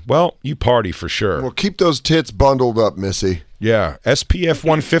 Maddie. Well, you party for sure. Well, keep those tits bundled up, Missy. Yeah, SPF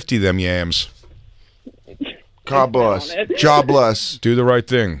 150 them yams. God bless. God bless. Do the right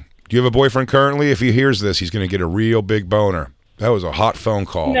thing. Do you have a boyfriend currently? If he hears this, he's going to get a real big boner. That was a hot phone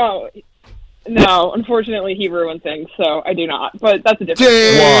call. No, unfortunately, he ruined things, so I do not. But that's a different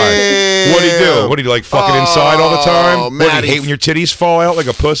story. Why? What'd he do? What, did he like fucking inside all the time? What, do you hate when your titties fall out like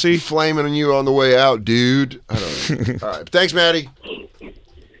a pussy? Flaming on you on the way out, dude. I don't know. All right. Thanks, Maddie.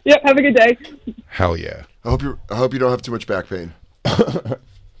 Yep, have a good day. Hell yeah. I hope you don't have too much back pain.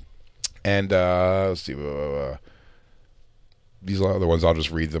 And let's see. These other ones, I'll just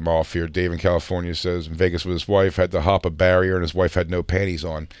read them off here. Dave in California says, in Vegas with his wife, had to hop a barrier, and his wife had no panties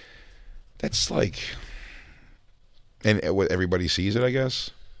on. That's like... And what, everybody sees it, I guess?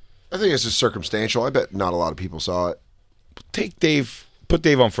 I think it's just circumstantial. I bet not a lot of people saw it. Put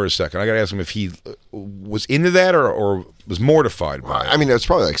Dave on for a second. I got to ask him if he was into that or was mortified by it. I mean, it's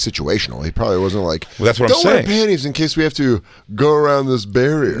probably like situational. He probably wasn't like, well, that's what I'm saying. Don't wear panties in case we have to go around this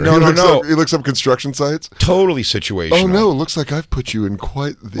barrier. No. He looks up construction sites. Totally situational. Oh, no. Looks like I've put you in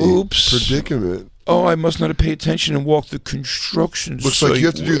quite the predicament. Oh, I must not have paid attention and walked the construction site. Looks like you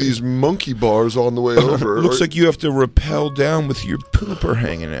have to do these monkey bars on the way over. Looks like you have to rappel down with your pooper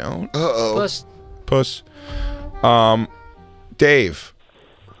hanging out. Uh-oh. Puss. Dave.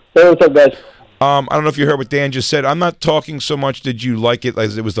 Hey, what's up, guys? I don't know if you heard what Dan just said. I'm not talking so much did you like it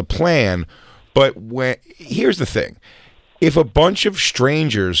as it was the plan, but here's the thing. If a bunch of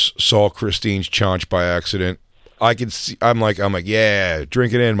strangers saw Christine's chaunch by accident, I could see, I'm like, yeah,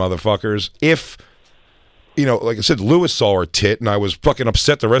 drink it in, motherfuckers. If, like I said, Lewis saw her tit and I was fucking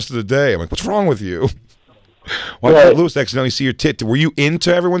upset the rest of the day. I'm like, what's wrong with you? Why did Lewis accidentally see your tit? Were you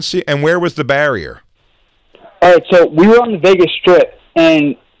into everyone seeing? And where was the barrier? All right, so we were on the Vegas Strip,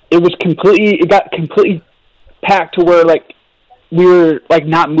 and it got completely packed to where, like, we were, like,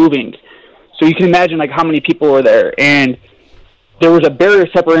 not moving. So you can imagine, like, how many people were there. And there was a barrier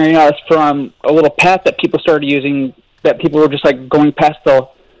separating us from a little path that people started using, that people were just, like, going past the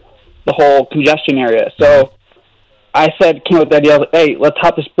whole congestion area. So I came up with the idea, I was like, hey, let's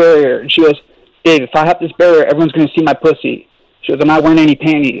hop this barrier. And she goes, Dave, if I hop this barrier, everyone's going to see my pussy. She goes, I'm not wearing any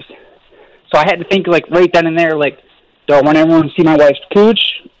panties. So I had to think, like, right then and there, like, do I want everyone to see my wife's cooch,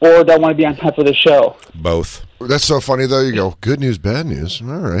 or do I want to be on top of the show? Both. That's so funny, though. You go, good news, bad news. All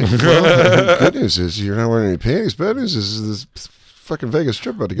right. Well, good news is you're not wearing any panties. Bad news is this fucking Vegas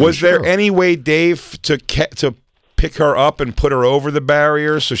Strip about to get Was there any way, Dave, to pick her up and put her over the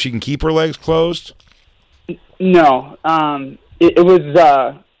barrier so she can keep her legs closed? No. It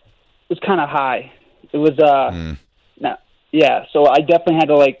was kind of high. It was, no. Yeah, so I definitely had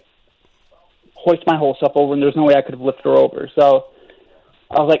to, like, hoist my whole stuff over, and there's no way I could have lifted her over. So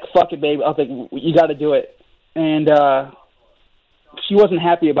I was like, fuck it, babe. I was like, you got to do it. And she wasn't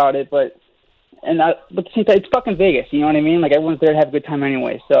happy about it, but it's fucking Vegas, you know what I mean? Like, everyone's there to have a good time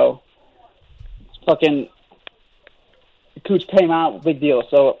anyway. So it's fucking, Cooch came out, big deal.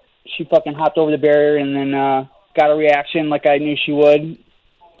 So she fucking hopped over the barrier and then got a reaction like I knew she would.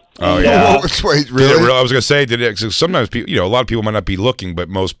 Oh, yeah. Wait, really? I was going to say, cause sometimes people, a lot of people might not be looking, but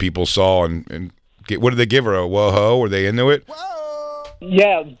most people saw and what did they give her? A whoa-ho? Were they into it?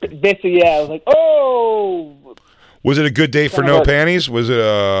 Yeah, basically, yeah. I was like, oh. Was it a good day for no panties? Was it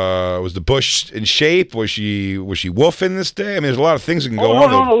was the bush in shape? Was she woofing this day? I mean, there's a lot of things that can go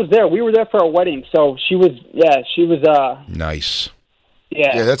on. No, it was there. We were there for a wedding, so she was nice.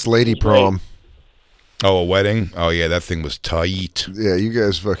 Yeah, that's lady prom. Oh, a wedding? Oh, yeah, that thing was tight. Yeah, you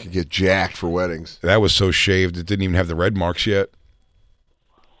guys fucking get jacked for weddings. That was so shaved, it didn't even have the red marks yet.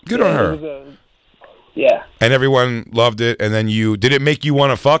 Good on her. Yeah. And everyone loved it. And then did it make you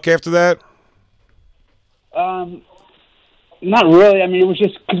want to fuck after that? Not really. I mean, it was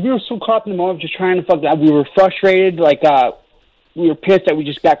just because we were so caught up in the moment, just trying to fuck. We were frustrated. Like, we were pissed that we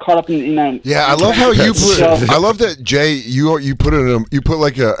just got caught up in yeah, I love how you put. I love that, Jay. You put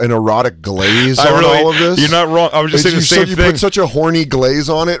like an erotic glaze on all of this. You're not wrong. I was just saying the same thing. You put such a horny glaze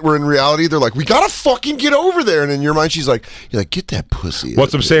on it, where in reality they're like, we gotta fucking get over there. And in your mind, you're like, get that pussy.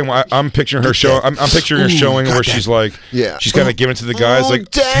 What's I'm saying? I'm picturing her showing. I'm picturing her showing where she's like, she's kind of giving it to the guys,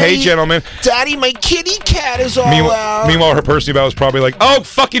 like, Daddy, hey, gentlemen, Daddy, my kitty cat is all out. Meanwhile, her person about was probably like, oh,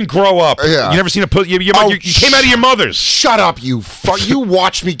 fucking grow up. Yeah. You never seen a pussy. You came out of your mother's. Shut up, you fuck. You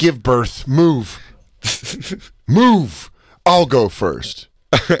watch me give birth. Move. Move. I'll go first.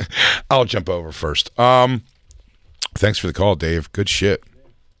 I'll jump over first. Thanks for the call, Dave. Good shit.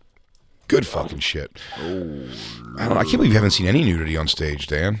 Good fucking shit. I can't believe you haven't seen any nudity on stage,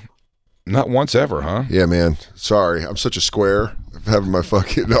 Dan. Not once ever, huh? Yeah, man. Sorry. I'm such a square of having my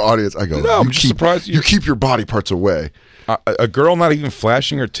fucking audience. I go, no, I'm just surprised. You keep your body parts away. A girl not even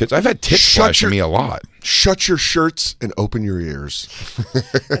flashing her tits. I've had tits flashing me a lot. Shut your shirts and open your ears.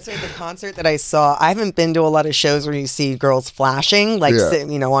 That's right. The concert that I saw, I haven't been to a lot of shows where you see girls flashing, like,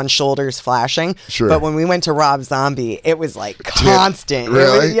 on shoulders flashing. Sure. But when we went to Rob Zombie, it was like constant.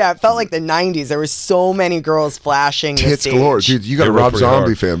 Really? It felt like the 90s. There were so many girls flashing the tits stage. galore. Dude, you got a Rob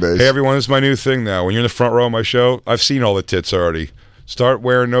Zombie fan base. Hey, everyone, this is my new thing now. When you're in the front row of my show, I've seen all the tits already. Start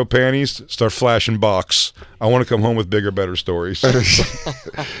wearing no panties, start flashing box. I want to come home with bigger, better stories.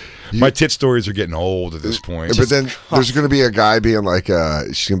 My tit stories are getting old at this point. But then there's going to be a guy being like,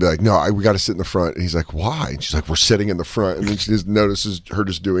 she's going to be like, no, we got to sit in the front. And he's like, why? And she's like, we're sitting in the front. And then she just notices her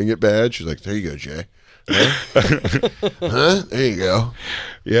just doing it bad. She's like, there you go, Jay. Huh? Huh? There you go.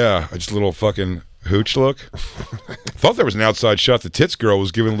 Yeah, just a little fucking hooch look. Thought there was an outside shot. The tits girl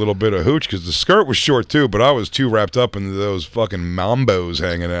was giving a little bit of hooch because the skirt was short too, but I was too wrapped up into those fucking mambos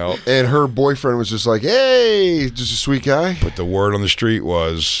hanging out. And her boyfriend was just like, hey, just a sweet guy. But the word on the street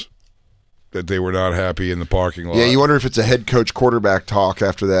was that they were not happy in the parking lot. Yeah, you wonder if it's a head coach quarterback talk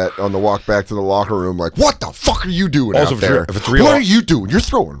after that on the walk back to the locker room. Like, what the fuck are you doing out there? If it's real, what are you doing? You're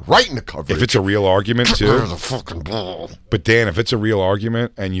throwing right in the coverage. If it's a real argument too. There's a fucking ball. But Dan, if it's a real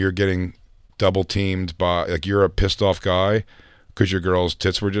argument and you're getting double teamed by, like, you're a pissed off guy because your girl's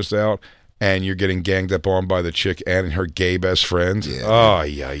tits were just out and you're getting ganged up on by the chick and her gay best friend. Yeah. Oh,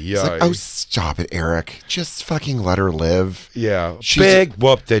 yeah. It's like, oh, stop it, Eric. Just fucking let her live. Yeah. Big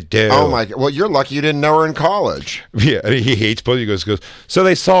whoop to do. Oh, my God. Well, you're lucky you didn't know her in college. Yeah. He hates pussy. He goes, so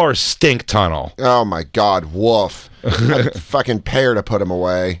they saw her stink tunnel. Oh, my God. Woof. I'd fucking pay her to put him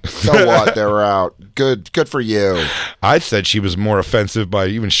away. So what? They were out. Good for you. I said she was more offensive by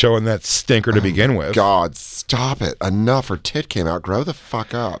even showing that stinker to begin with. God, stop it. Enough. Her tit came out. Grow the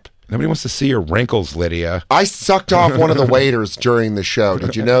fuck up. Nobody wants to see your wrinkles, Lydia. I sucked off one of the waiters during the show.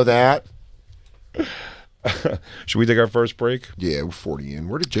 Did you know that? Should we take our first break? Yeah, we're 40 in.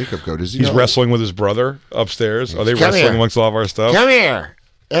 Where did Jacob go? He's wrestling with his brother upstairs. Are they wrestling amongst all of our stuff? Come here.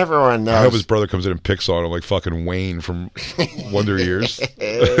 Everyone knows. I hope his brother comes in and picks on him like fucking Wayne from Wonder Years.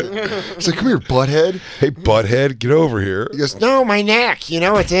 He's like, come here, butthead. Hey, butthead, get over here. He goes, no, my neck. You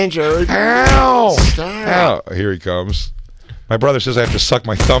know it's injured. Ow! Stop. Ow. Here he comes. My brother says I have to suck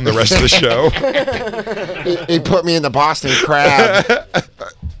my thumb the rest of the show. He put me in the Boston Crab.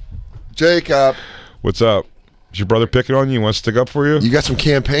 Jacob. What's up? Is your brother picking on you? You want to stick up for you? You got some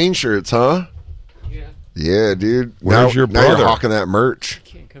campaign shirts, huh? Yeah. Yeah, dude. Where's your brother? Now you're hawking that merch.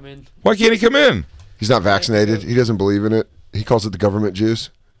 Can't come in. Why can't he come in? He's not vaccinated. He doesn't believe in it. He calls it the government juice.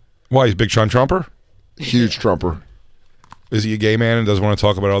 Why? He's a big Sean Trumper? Huge Trumper. Is he a gay man and doesn't want to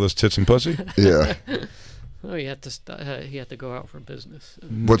talk about all this tits and pussy? Yeah. Oh, he had to go out for business.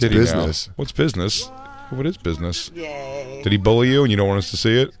 What's business? What's business? What is business? Yay. Did he bully you and you don't want us to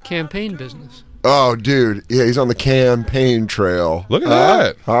see it? Campaign business. Oh, dude. Yeah, he's on the campaign trail. Look at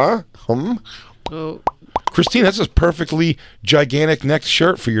that. Huh? Oh, Christine, that's a perfectly gigantic neck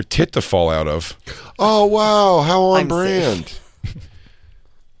shirt for your tit to fall out of. Oh, wow. How on I'm brand.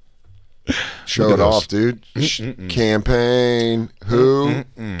 Show it off, dude. Campaign. Who?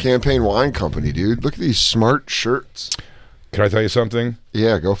 Campaign Wine Company, dude. Look at these smart shirts. Can I tell you something?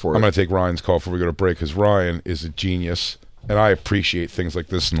 Yeah, go for it. I'm going to take Ryan's call before we go to break because Ryan is a genius, and I appreciate things like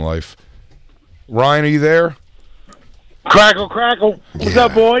this in life. Ryan, are you there? Crackle, crackle. What's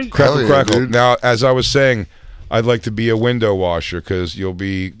up, boys? Crackle, yeah, crackle. dude. Now, as I was saying, I'd like to be a window washer because you'll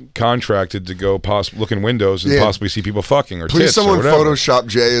be contracted to go look in windows and possibly see people fucking or Please tits someone or whatever. Photoshop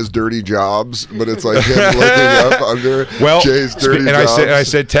Jay as Dirty Jobs, but it's like him looking up under Jay's Dirty Jobs. I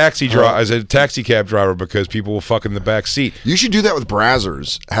said taxi cab driver because people will fuck in the back seat. You should do that with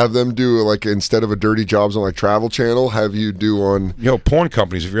Brazzers. Have them do like instead of a Dirty Jobs on like Travel Channel, have you do on porn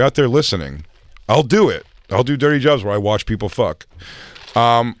companies. If you're out there listening, I'll do it. I'll do Dirty Jobs where I watch people fuck.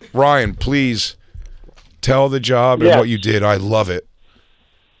 Ryan, please tell the job and what you did. I love it.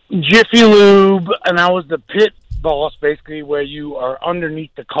 Jiffy Lube, and I was the pit boss, basically, where you are underneath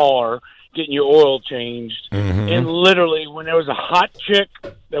the car getting your oil changed. Mm-hmm. And literally, when there was a hot chick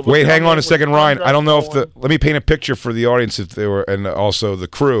that was Wait, hang on a second, Ryan. I don't know if let me paint a picture for the audience if they were, and also the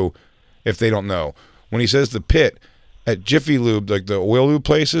crew, if they don't know. When he says the pit at Jiffy Lube, like the oil lube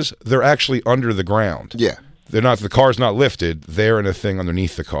places, they're actually under the ground. Yeah. They're not. The car's not lifted. They're in a thing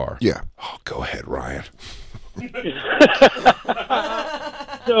underneath the car. Yeah. Oh, go ahead, Ryan.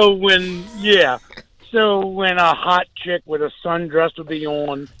 So when a hot chick with a sundress would be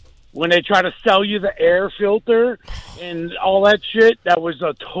on, when they try to sell you the air filter and all that shit, that was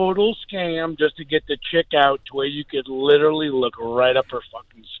a total scam just to get the chick out to where you could literally look right up her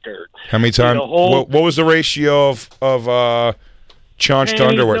fucking skirt. How many times? What was the ratio of chaunched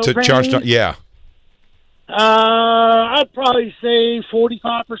underwear to chaunched? Yeah. I'd probably say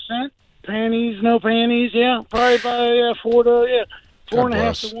 45%. Panties, no panties, yeah. Probably by 4 to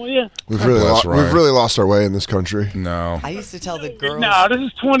 4.5 to 1, yeah. We've really lost our way in this country. No. I used to tell the girls. No, this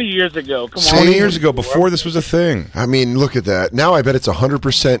is 20 years ago. Come on. 20 years ago, before this was a thing. I mean, look at that. Now I bet it's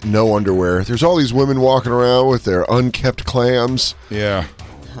 100% no underwear. There's all these women walking around with their unkept clams. Yeah.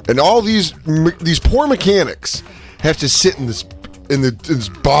 And all these poor mechanics have to sit in this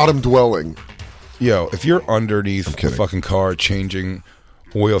bottom dwelling. Yo, if you're underneath the fucking car changing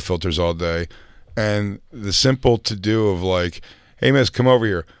oil filters all day, and the simple to-do of like, hey, miss, come over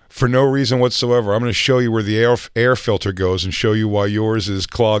here. For no reason whatsoever, I'm going to show you where the air filter goes and show you why yours is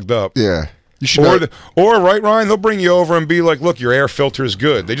clogged up. Yeah. You should or right, Ryan, they'll bring you over and be like, look, your air filter is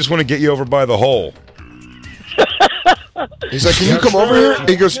good. They just want to get you over by the hole. He's like, can you come over here?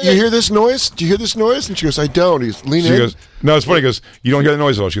 He goes, you hear this noise? Do you hear this noise? And she goes, I don't. He's leaning in. Goes, no, it's funny. He goes, you don't hear the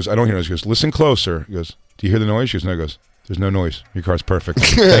noise at all. She goes, I don't hear noise. She goes, listen closer. He goes, do you hear the noise? She goes, no. He goes, there's no noise. Your car's perfect.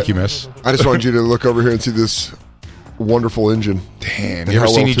 Thank you, miss. I just wanted you to look over here and see this wonderful engine. Damn. You ever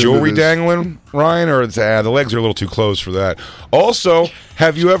seen any jewelry dangling, Ryan? Or the legs are a little too close for that. Also,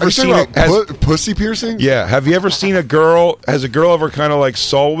 have you ever seen pussy piercing? Yeah. Have you ever seen has a girl ever kind of like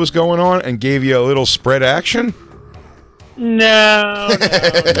saw what was going on and gave you a little spread action? No.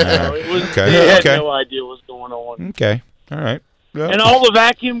 It was, they had no idea what was going on. Okay. All right. Yeah. And all the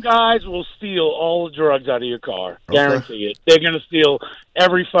vacuum guys will steal all the drugs out of your car. Guarantee it. They're going to steal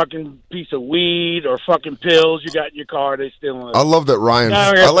every fucking piece of weed or fucking pills you got in your car. They stealing it. I love that Ryan.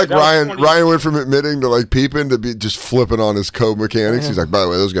 I like Ryan. Ryan went from admitting to like peeping to be just flipping on his co-mechanics. He's like, by the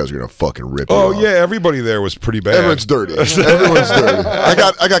way, those guys are going to fucking rip you off. Yeah, everybody there was pretty bad. Everyone's dirty. Everyone's dirty.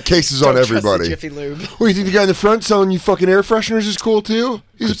 I got cases on everybody. Jiffy Lube. What, you think the guy in the front selling you fucking air fresheners is cool too?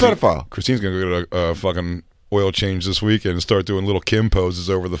 He's a pedophile. Christine's going to go to a fucking oil change this weekend and start doing little Kim poses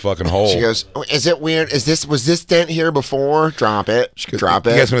over the fucking hole. She goes, oh, is it weird? Was this dent here before? Drop it. Drop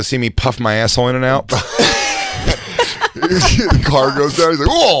it. You guys want to see me puff my asshole in and out? The car goes down. He's like,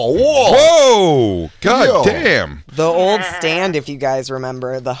 whoa. God damn. The old stand, if you guys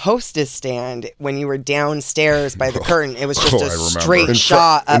remember, the hostess stand, when you were downstairs by the curtain, it was just a straight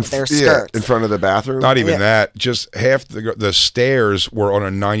shot up their skirts. In front of the bathroom? Not even that. Just half the stairs were on a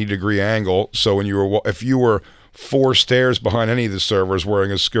 90-degree angle. So when if you were 4 stairs behind any of the servers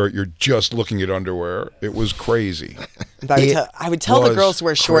wearing a skirt, you're just looking at underwear. It was crazy. I would tell the girls to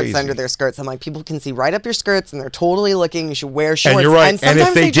wear shorts under their skirts. I'm like, people can see right up your skirts, and they're totally looking. You should wear shorts. And you're right. And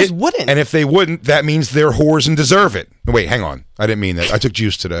sometimes they just wouldn't. And if they wouldn't, that means they're whores and deserve it. Wait, hang on. I didn't mean that. I took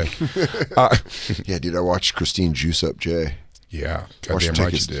juice today. Yeah, dude, I watched Christine juice up Jay. Yeah, goddamn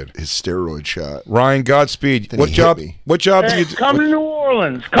right you did. His steroid shot. Ryan, Godspeed. What job do you do? Come to New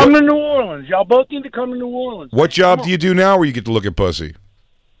Orleans. Come to New Orleans. Y'all both need to come to New Orleans. What job do you do now where you get to look at pussy?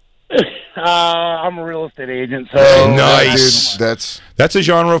 I'm a real estate agent. So nice. Dude, that's a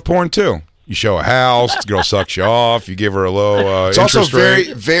genre of porn too. You show a house, the girl sucks you off, you give her a low it's interest also rate.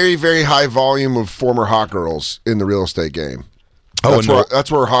 very, very, very high volume of former hot girls in the real estate game.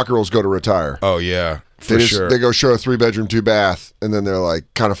 That's where hot girls go to retire. Oh yeah. Sure. They go show a 3-bedroom, 2-bath, and then they're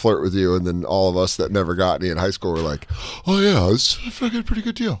like kind of flirt with you, and then all of us that never got any in high school were like, "Oh yeah, it's a pretty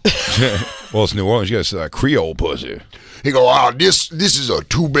good deal." Well, it's New Orleans. You got Creole pussy. He go, "Oh, this is a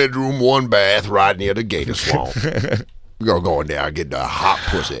 2-bedroom, 1-bath right near the Gator Swamp." We're going to go in there and get the hot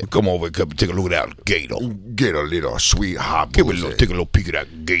pussy. Come over and take a look at that gator. Get a little sweet hot pussy. Take a little peek at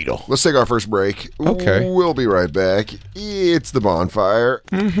that gator. Let's take our first break. Okay. We'll be right back. It's the bonfire.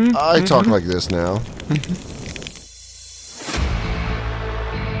 I talk like this now.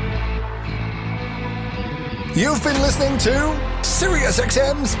 You've been listening to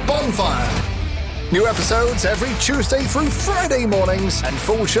SiriusXM's Bonfire. New episodes every Tuesday through Friday mornings, and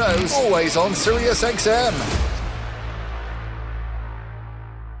full shows always on SiriusXM.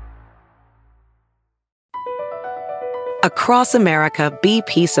 Across America,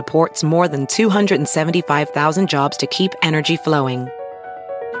 BP supports more than 275,000 jobs to keep energy flowing.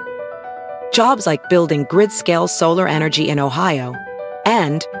 Jobs like building grid-scale solar energy in Ohio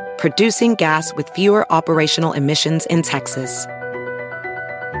and producing gas with fewer operational emissions in Texas.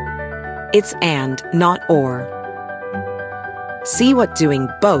 It's and, not or. See what doing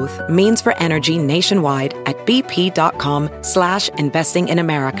both means for energy nationwide at bp.com/investing in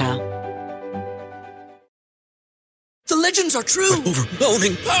America. The legends are true.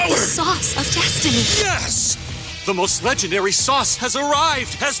 Overwhelming power! The sauce of destiny. Yes! The most legendary sauce has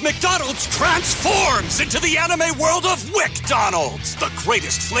arrived as McDonald's transforms into the anime world of WickDonald's. The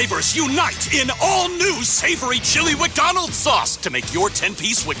greatest flavors unite in all new savory chili McDonald's sauce to make your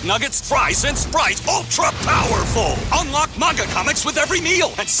 10-piece Wick Nuggets, fries, and Sprite ultra-powerful. Unlock manga comics with every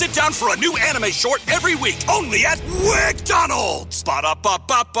meal and sit down for a new anime short every week only at WickDonald's.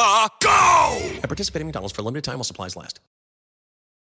 Ba-da-ba-ba-ba, go! At participating McDonald's for a limited time while supplies last.